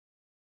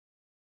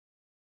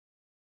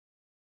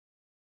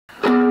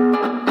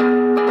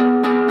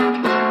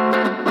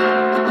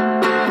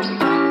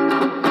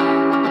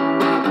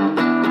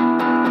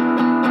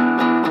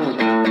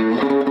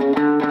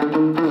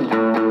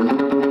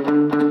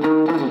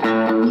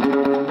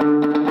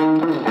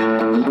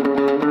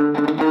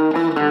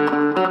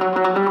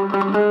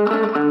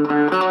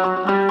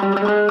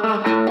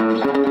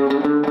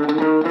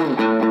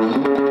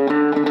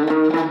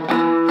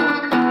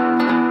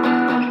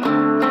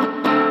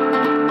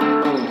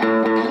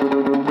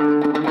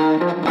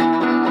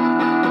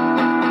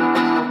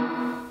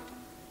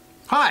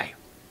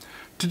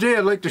today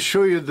I'd like to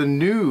show you the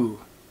new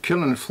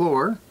Killin'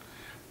 Floor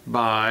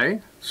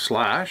by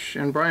Slash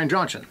and Brian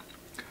Johnson.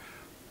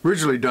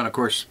 Originally done, of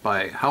course,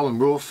 by Howlin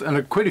Wolf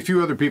and quite a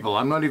few other people.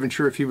 I'm not even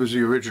sure if he was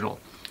the original.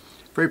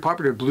 Very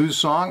popular blues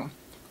song.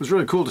 It was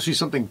really cool to see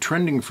something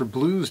trending for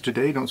blues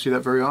today. Don't see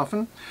that very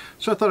often.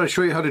 So I thought I'd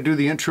show you how to do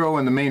the intro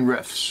and the main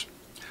riffs.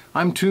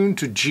 I'm tuned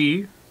to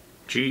G,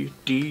 G,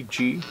 D,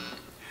 G.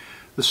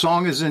 The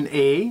song is in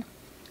A,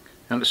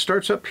 and it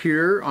starts up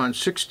here on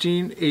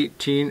 16,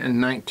 18,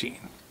 and 19.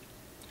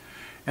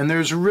 And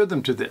there's a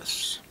rhythm to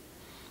this.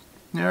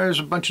 There's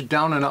a bunch of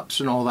down and ups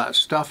and all that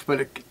stuff,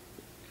 but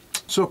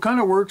so it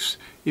kind of works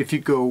if you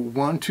go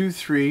 1, 2,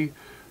 3,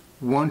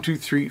 1, 2,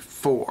 3,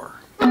 4.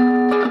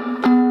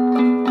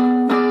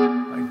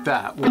 Like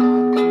that.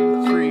 1,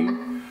 2, 3,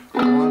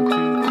 1,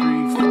 2,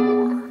 3, 4.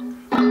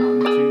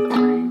 1, 2,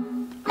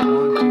 3,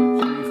 1,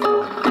 2, 3,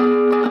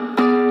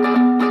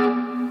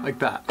 4. Like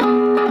that.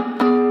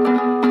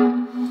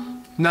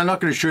 Now, I'm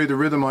not going to show you the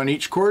rhythm on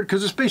each chord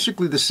because it's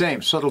basically the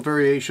same, subtle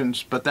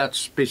variations, but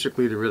that's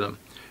basically the rhythm.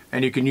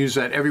 And you can use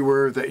that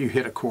everywhere that you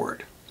hit a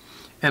chord.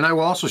 And I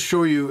will also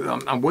show you,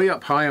 I'm way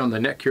up high on the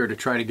neck here to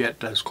try to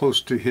get as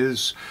close to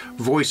his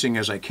voicing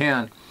as I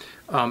can.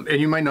 And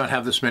you might not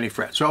have this many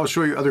frets. So I'll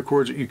show you other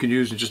chords that you can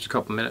use in just a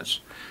couple minutes.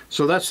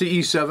 So that's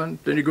the E7,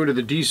 then you go to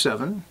the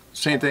D7,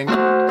 same thing.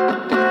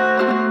 Then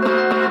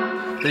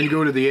you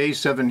go to the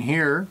A7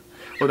 here.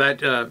 Well, that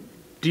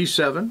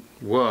D7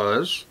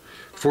 was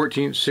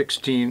 14,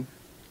 16,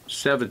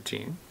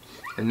 17.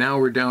 And now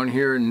we're down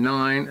here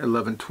 9,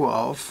 11,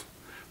 12.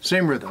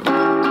 Same rhythm.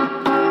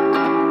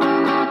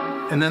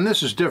 And then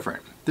this is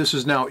different. This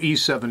is now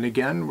E7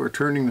 again. We're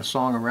turning the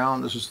song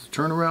around. This is the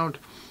turnaround,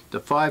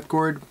 the 5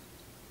 chord.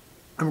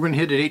 And we're going to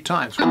hit it 8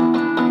 times. 1, 2, 3,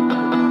 4,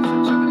 5,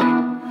 6,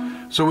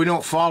 7, 8. So we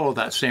don't follow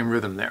that same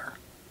rhythm there.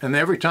 And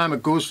every time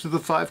it goes to the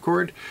 5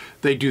 chord,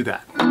 they do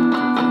that. 1, 2, 3, 4,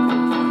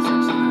 5,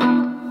 6, 7, 8.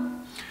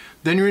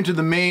 Then you're into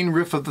the main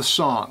riff of the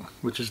song,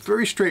 which is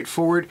very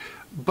straightforward,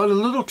 but a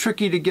little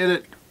tricky to get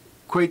it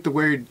quite the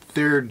way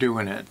they're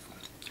doing it.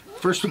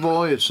 First of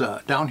all, it's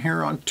down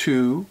here on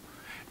 2,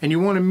 and you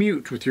want to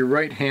mute with your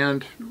right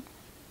hand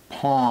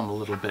palm a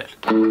little bit.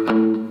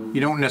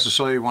 You don't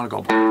necessarily want to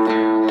go,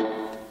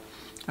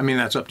 I mean,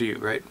 that's up to you,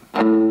 right?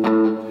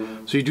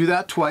 So you do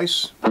that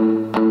twice,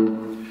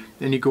 then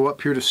you go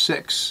up here to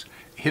 6,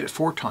 hit it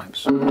 4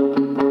 times,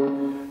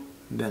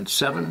 then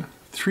 7,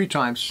 3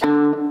 times,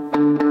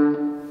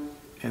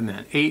 and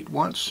then 8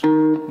 once,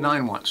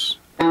 9 once.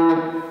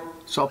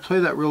 So I'll play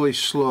that really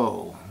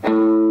slow.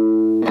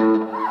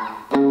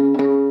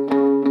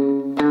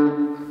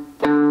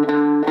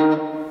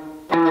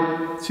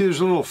 See, there's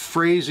a little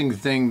phrasing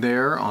thing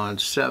there on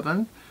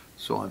 7.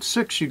 So on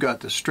 6 you got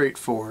the straight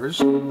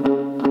 4s.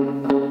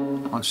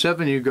 On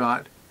 7 you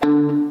got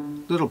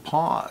little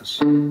pause.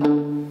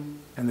 And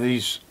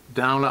these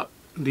down up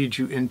lead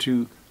you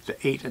into the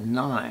 8 and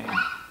 9.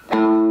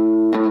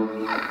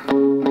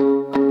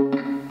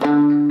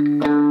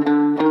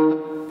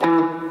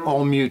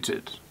 All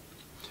muted.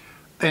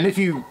 And if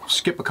you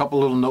skip a couple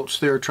little notes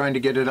there trying to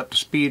get it up to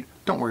speed,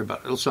 don't worry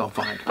about it, it'll sound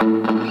fine.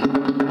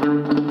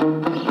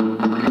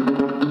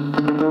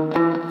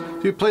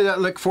 So you play that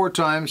lick 4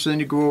 times, then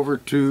you go over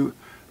to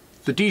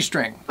the D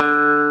string.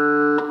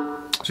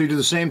 So you do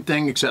the same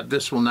thing, except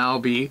this will now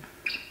be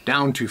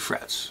down 2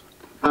 frets.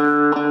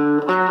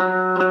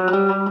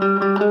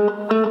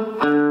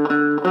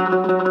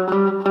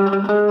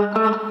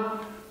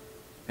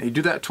 And you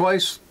do that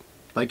twice.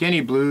 Like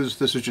any blues,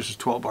 this is just a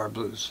 12-bar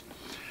blues.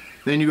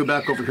 Then you go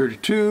back over here to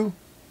 2,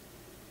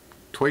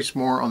 twice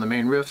more on the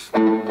main riff.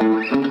 And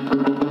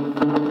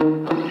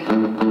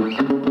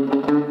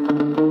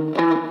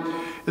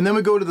then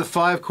we go to the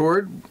 5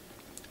 chord,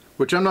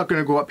 which I'm not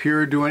going to go up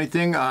here or do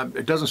anything.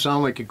 It doesn't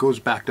sound like it goes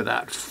back to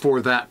that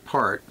for that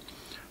part.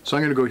 So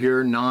I'm going to go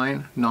here,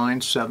 9,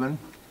 9, 7.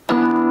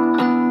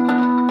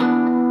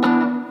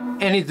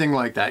 Anything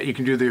like that. You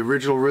can do the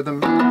original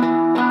rhythm.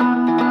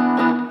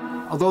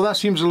 Although that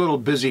seems a little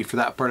busy for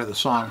that part of the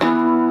song.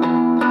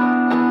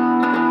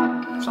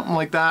 Something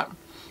like that.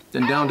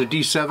 Then down to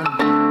D7.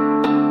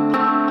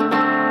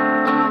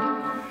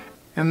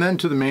 And then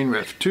to the main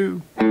riff.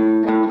 2,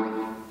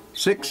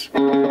 6,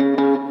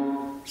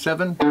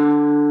 7,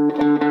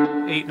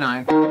 8,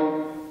 9.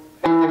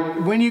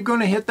 When you're going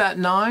to hit that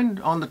 9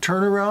 on the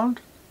turnaround,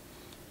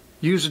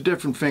 use a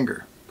different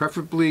finger.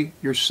 Preferably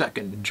your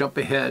second. Jump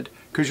ahead,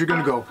 because you're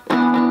going to go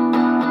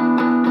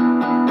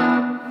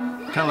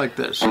kind of like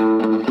this. And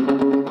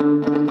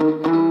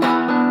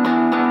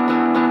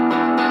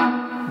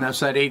that's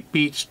that 8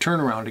 beats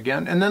turnaround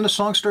again, and then the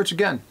song starts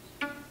again.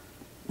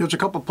 There's a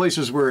couple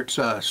places where it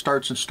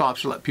starts and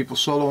stops to let people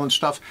solo and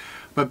stuff,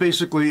 but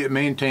basically it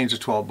maintains a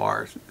 12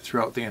 bar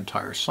throughout the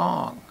entire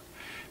song.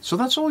 So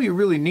that's all you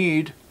really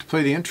need to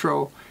play the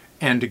intro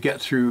and to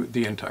get through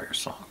the entire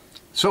song.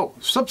 So,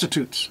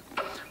 substitutes.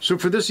 So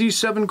for this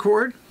E7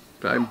 chord,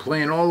 I'm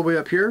playing all the way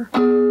up here.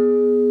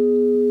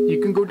 You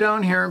can go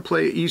down here and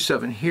play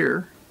E7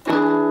 here,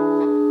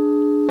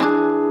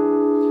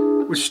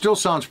 which still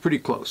sounds pretty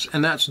close,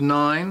 and that's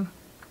 9,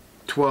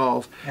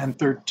 12, and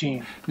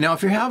 13. Now,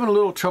 if you're having a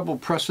little trouble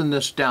pressing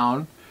this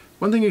down,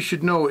 one thing you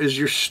should know is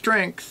your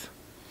strength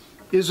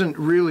isn't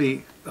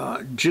really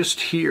just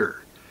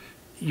here.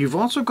 You've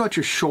also got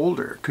your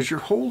shoulder, because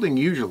you're holding,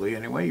 usually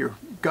anyway, you've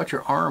got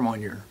your arm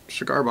on your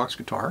cigar box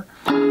guitar.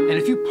 And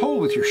if you pull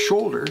with your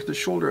shoulder, the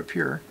shoulder up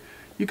here,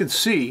 you can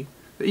see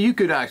that you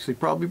could actually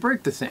probably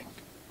break the thing.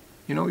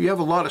 You know, you have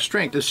a lot of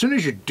strength. As soon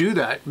as you do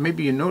that,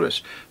 maybe you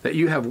notice that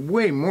you have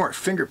way more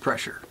finger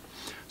pressure.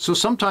 So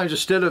sometimes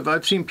instead of,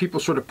 I've seen people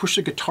sort of push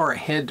the guitar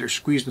ahead, they're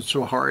squeezing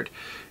so hard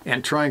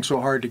and trying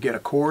so hard to get a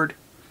chord.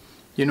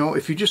 You know,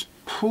 if you just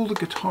pull the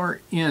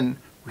guitar in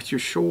with your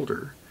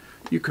shoulder,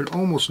 you could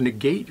almost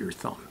negate your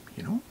thumb,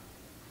 you know?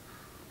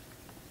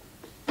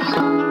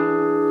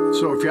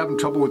 So if you're having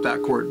trouble with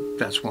that chord,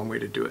 that's one way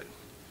to do it.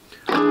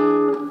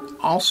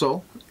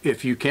 Also,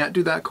 if you can't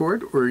do that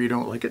chord or you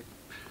don't like it,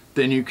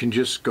 then you can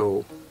just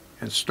go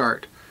and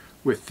start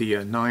with the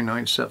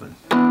 997.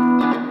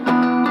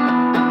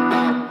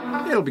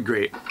 It'll be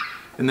great.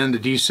 And then the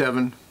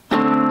D7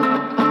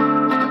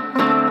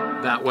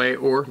 that way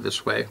or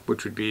this way,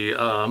 which would be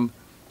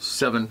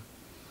 7,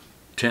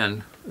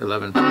 10,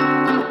 11.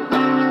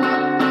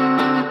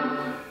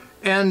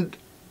 And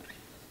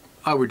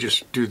I would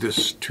just do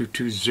this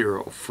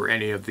 220 for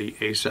any of the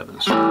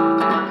A7s.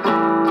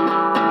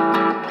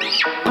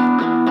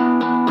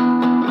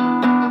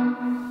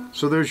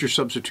 So there's your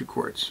substitute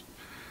chords.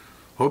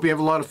 Hope you have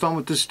a lot of fun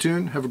with this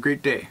tune. Have a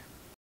great day.